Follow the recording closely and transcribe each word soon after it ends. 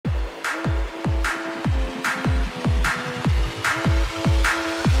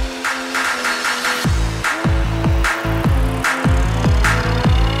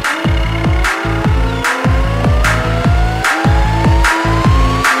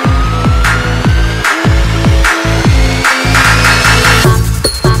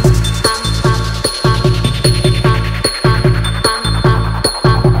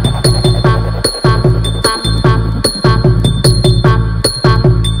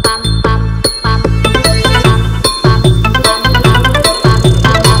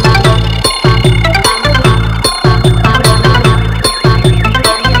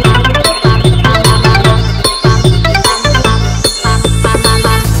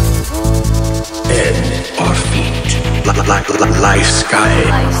light sky.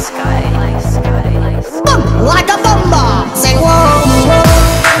 Boom, like a bomber. Say whoa, whoa.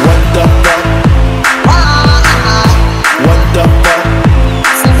 What the fuck? What the fuck?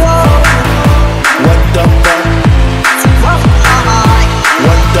 Say whoa. What the fuck? Whoa.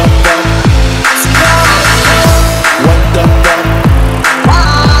 What the fuck? Say whoa. What the fuck?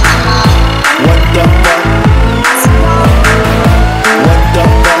 What the fuck? Say whoa. What the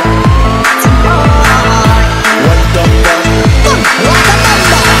fuck? Say whoa. What the fuck? Boom, like a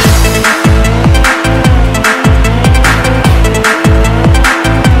bomber.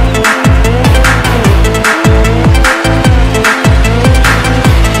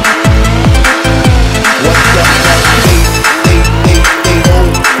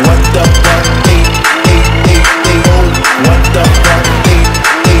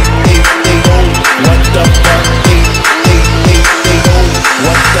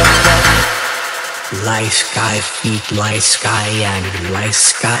 Light sky, feet, light sky, and light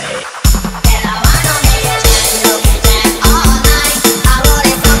sky.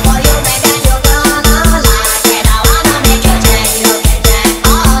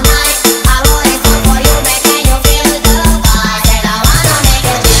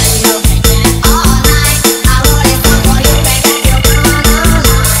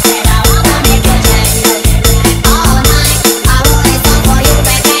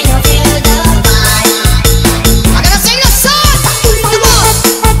 I gotta sing a song.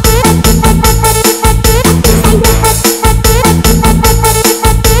 Come on.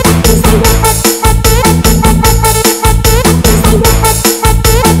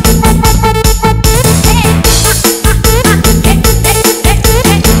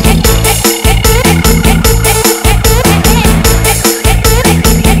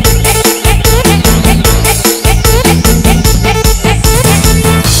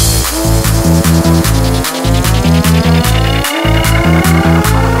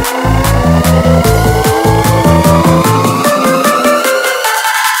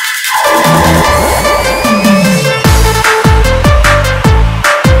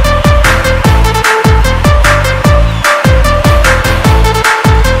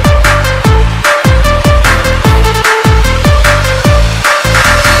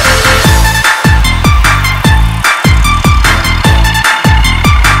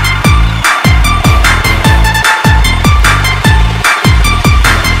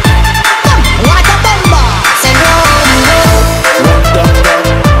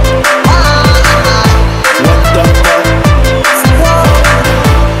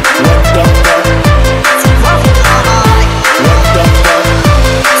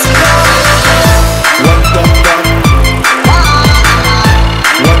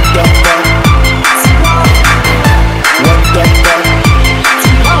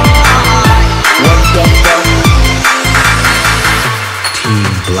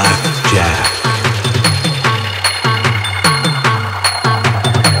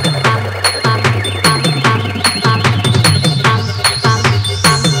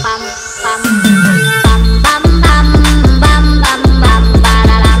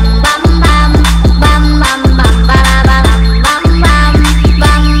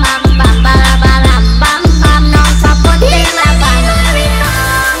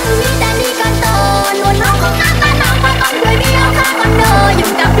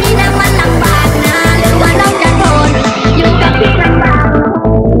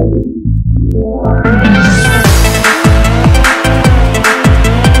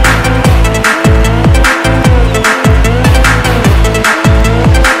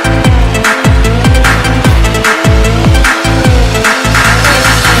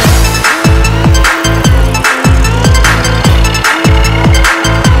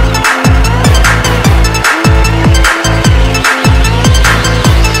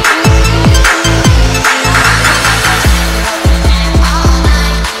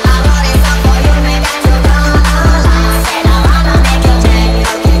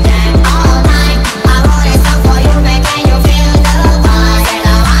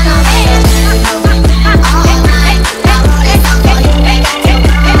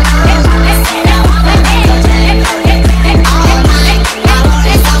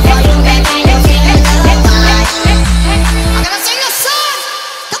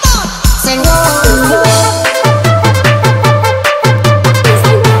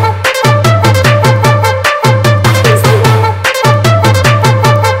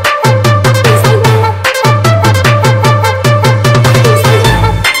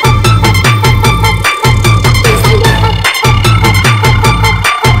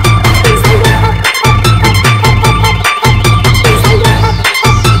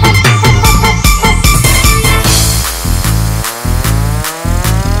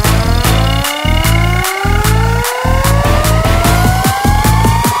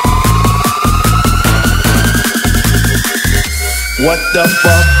 the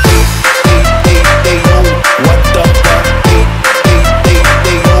fuck? What the fuck? What the fuck?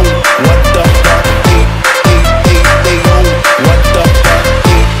 What the fuck? What the fuck? What the fuck? What the fuck?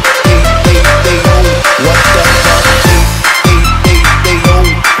 What the fuck?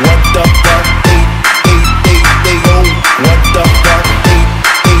 What the fuck? What the fuck? What the fuck? What the fuck?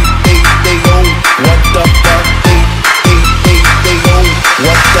 What the fuck?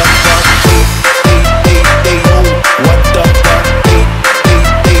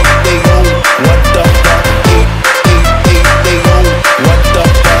 What the fuck? What the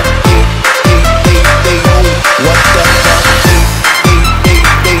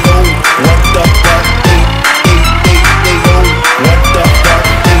fuck? What the fuck?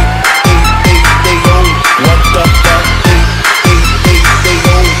 What the fuck?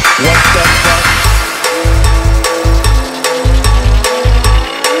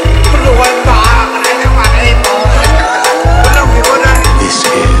 This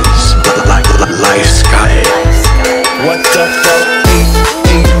is Life Sky. What the fuck?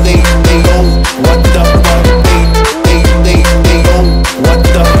 What the fuck? What the fuck? What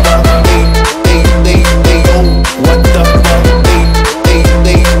the fuck? What the fuck?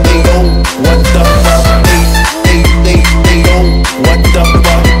 What the fuck? What the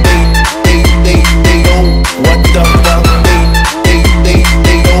fuck? What the fuck?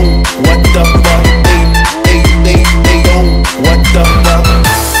 What the fuck?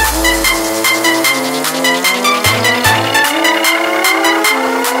 What the fuck? What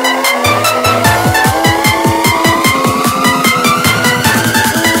the fuck? What the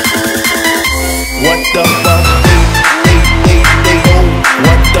fuck?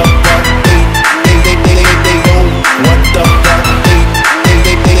 What the fuck?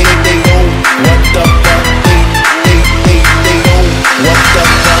 What the fuck? What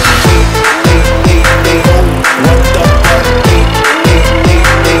the fuck? What the fuck?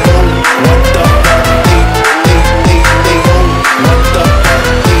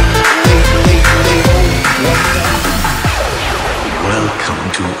 Welcome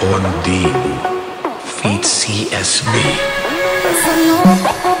to Ondine. Feed CSB.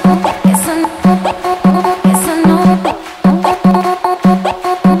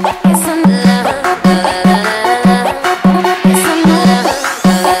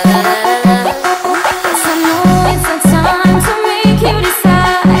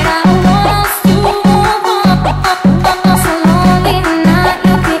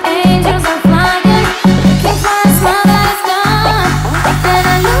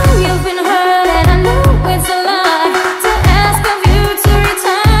 You've been hurt and I know it's a lie to ask of you to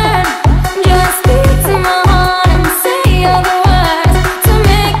return.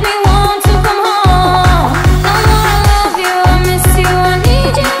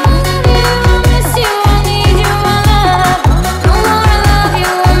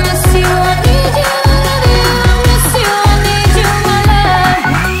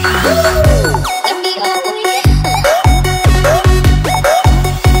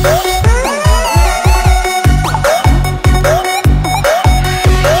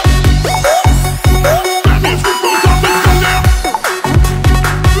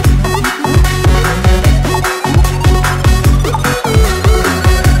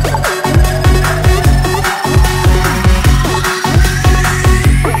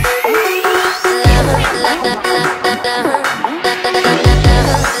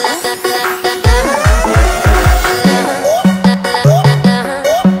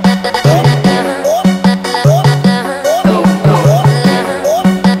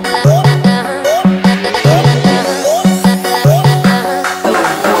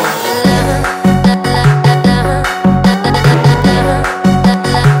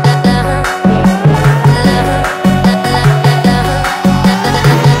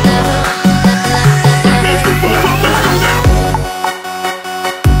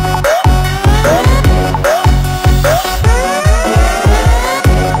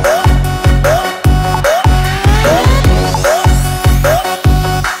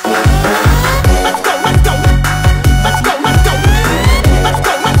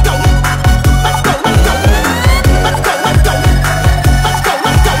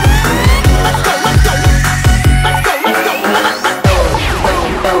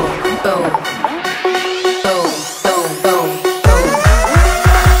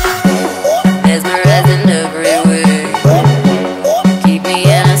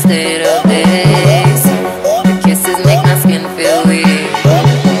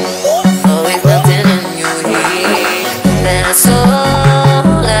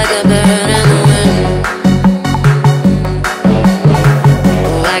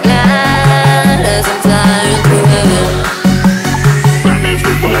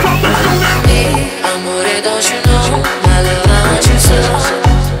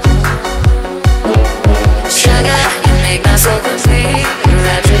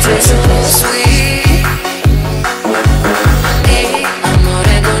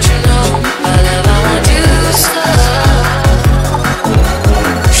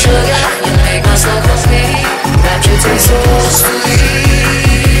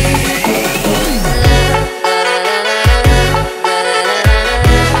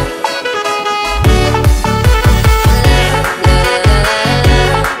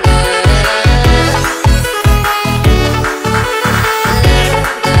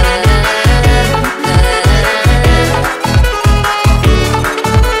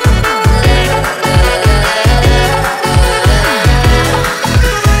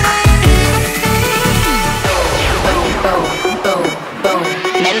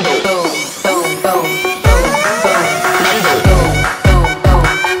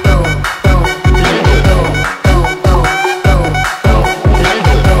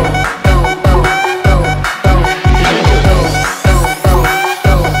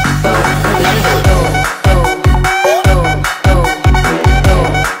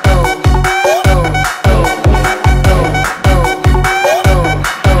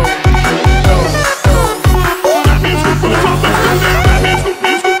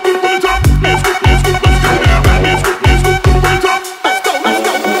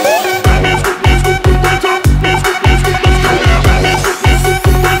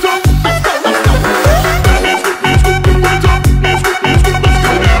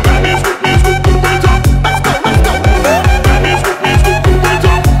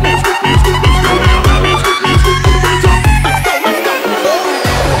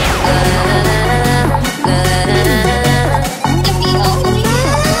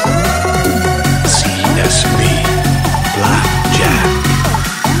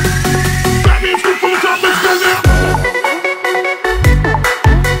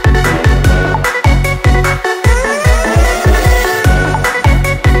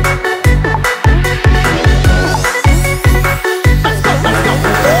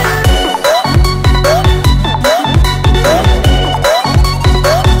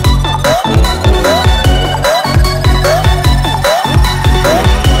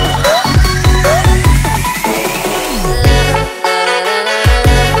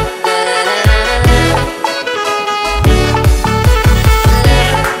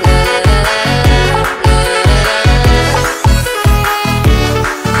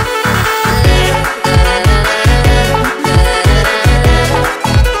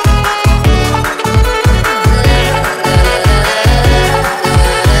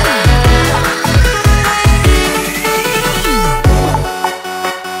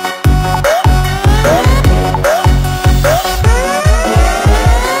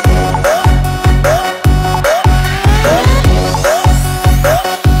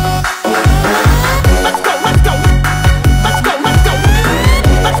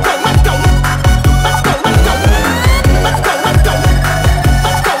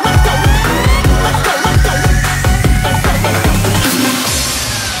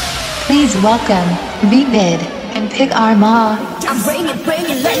 welcome, V-Vid, and Pig Arma. I'm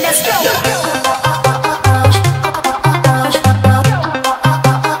bringing, let's go.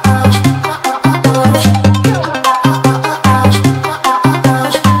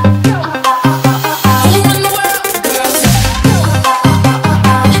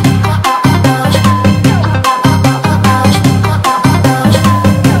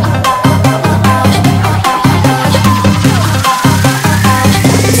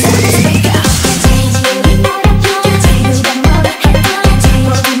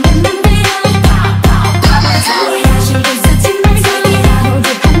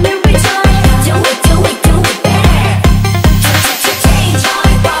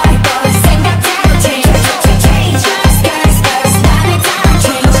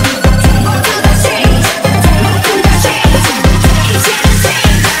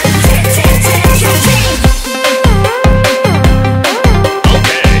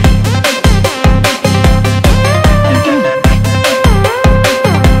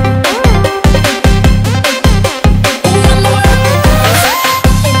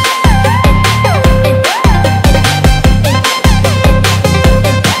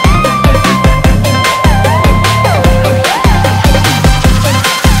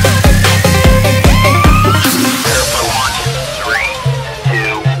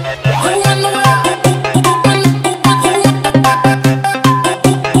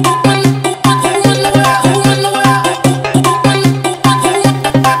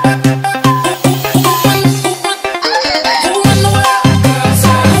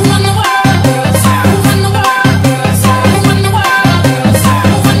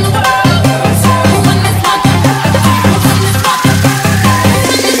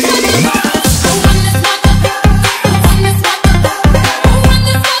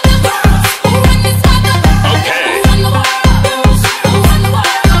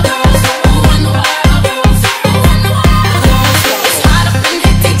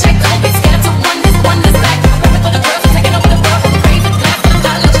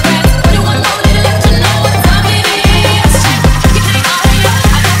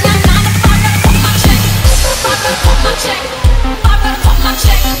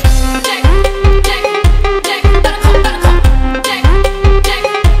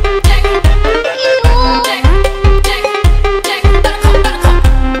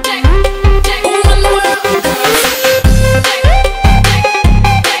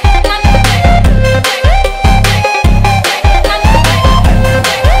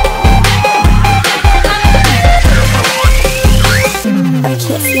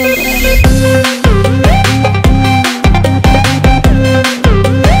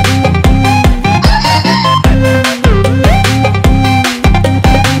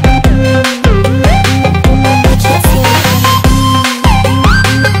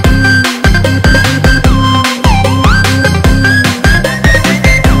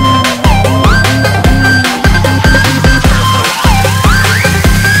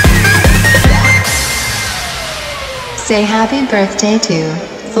 Say happy birthday to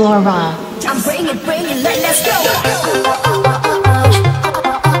Flora. I'm bringing, let's go.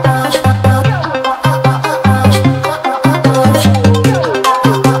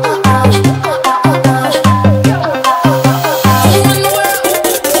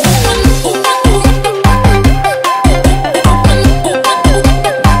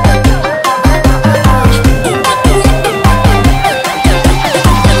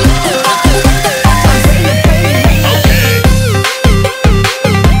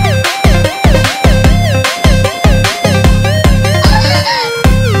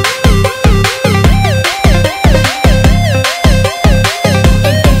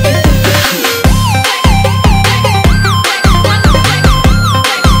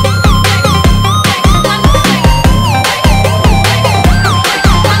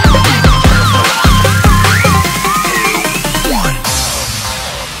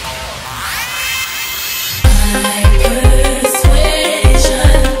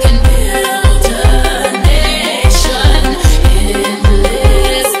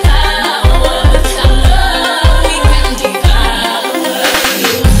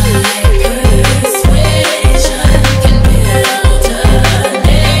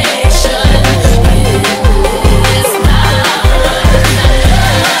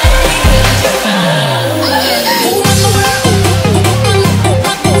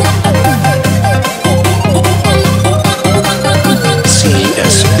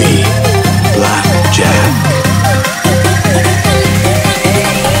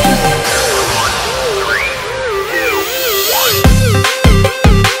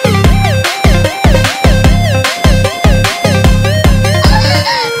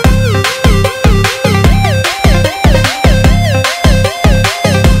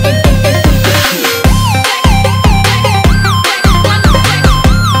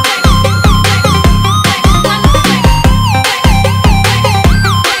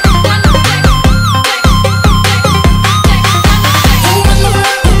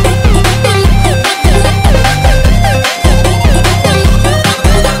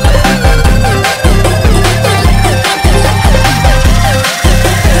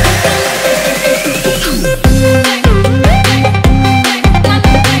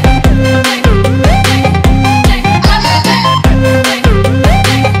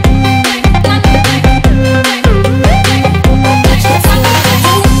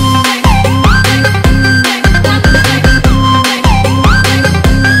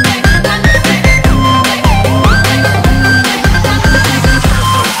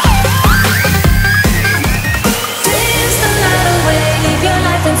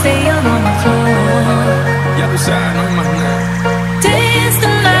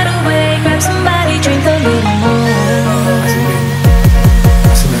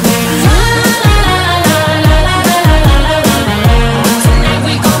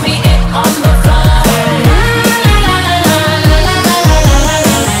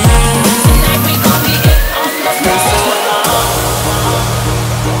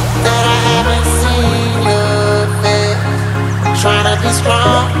 be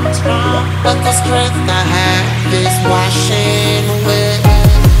strong, but the strength I have is washing away.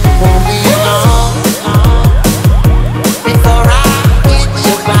 Won't be long before I get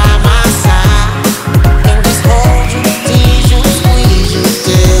you by my side and just hold you, tease you, squeeze you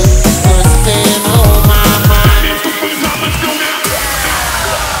till what's been on my mind.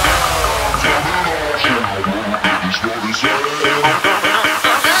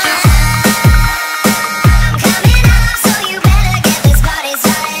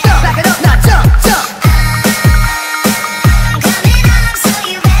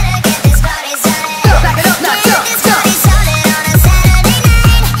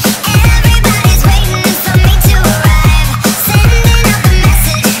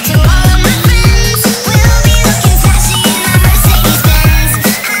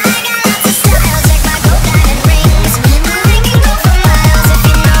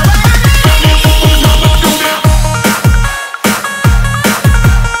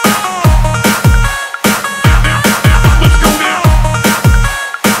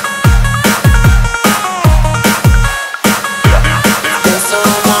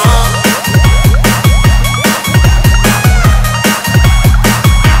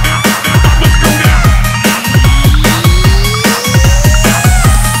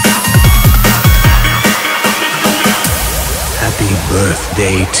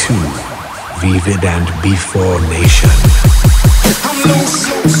 Birthday to Vivid and Before Nation. I'm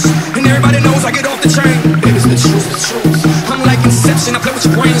loose, and everybody knows I get off the train. It's the truth, the truth. I'm like Inception, I play with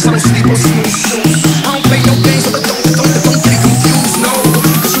your brains, I don't sleep or snooze. I don't play no games, so don't get confused, no.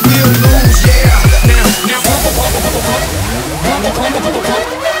 Cause you will lose, yeah. Now, pump it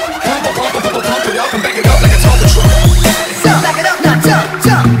up and back it up like a Tonka truck. Back it up, now jump,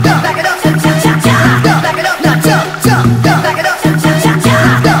 back it up, back it up, back it up, now jump, back it up, back it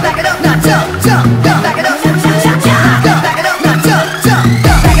up, now jump, back it up, back it up, now jump, back it up,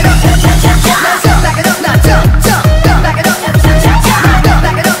 now jump, back it up,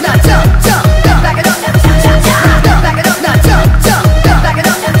 now jump, back it up, now jump, back it up, now jump, back it up, now jump, back it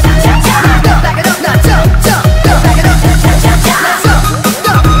up, now jump, back it up, now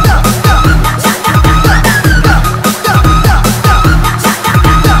jump, back it up,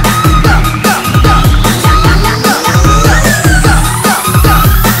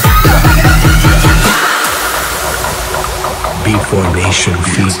 now Before Nation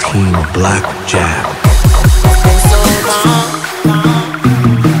feat Team Black Jab. It's so long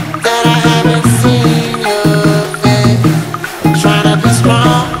that I haven't seen your face. Trying to be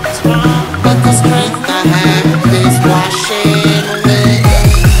strong, but the strength I have is washing away.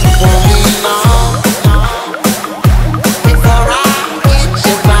 Won't be long before I get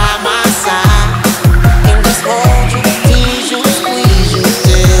you by my side and just hold you, tease you, squeeze you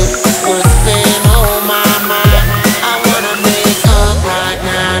till what's been on my mind. I wanna make up right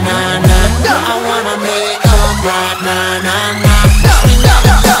now, I wanna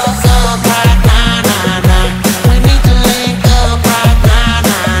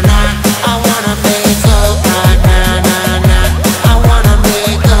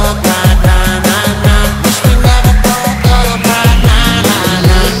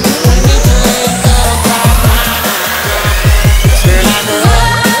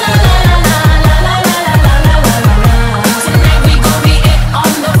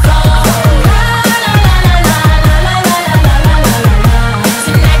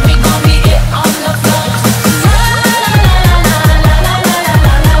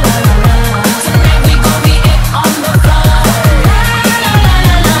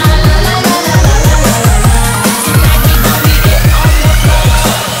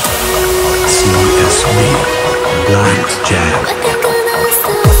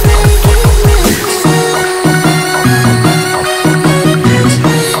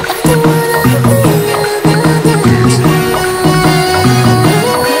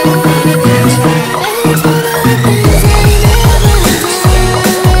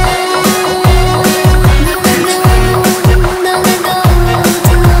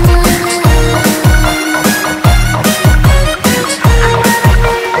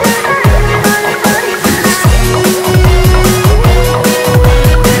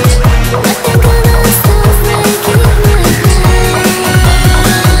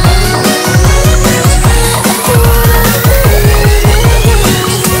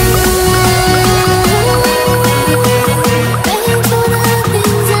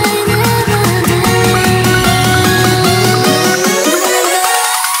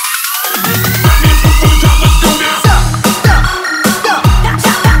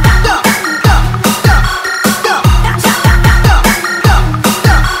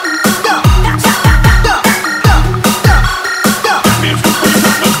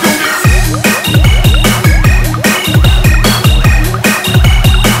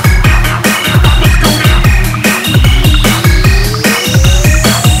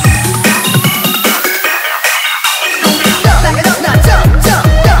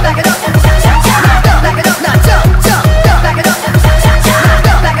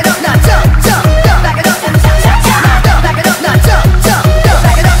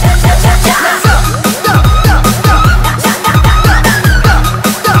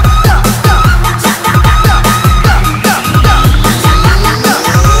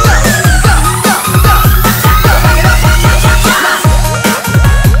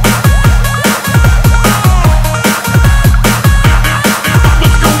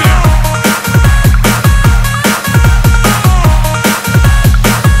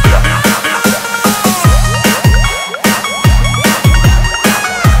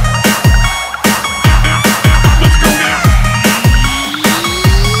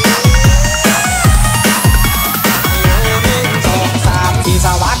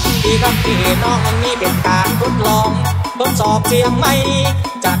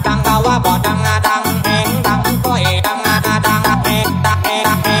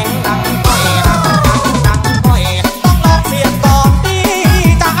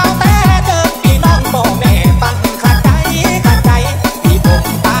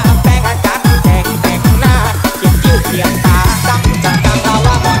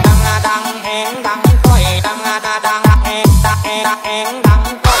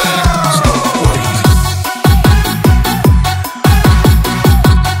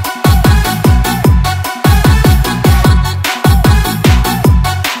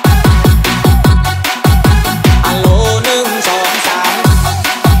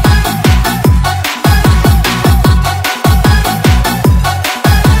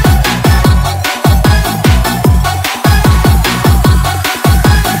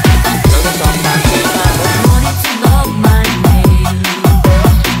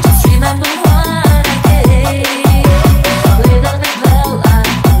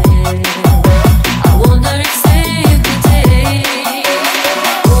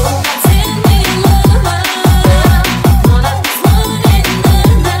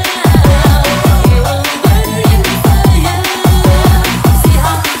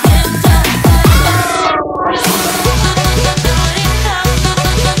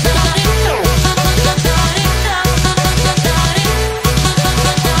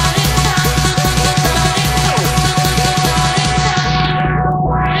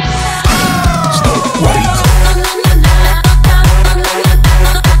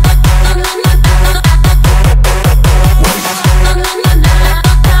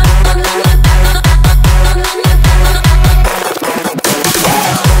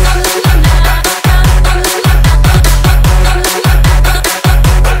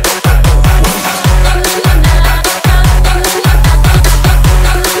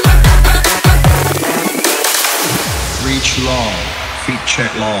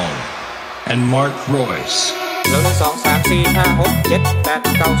Long and Mark Royce. 1 2 3 4 5 6 7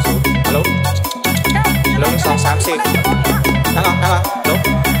 8 9 0 ฮัลโหล1 2 3 4นั่งก่อนฮัลโหล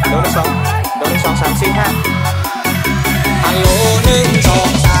1 2 3 4 5ฮัลโหล1 2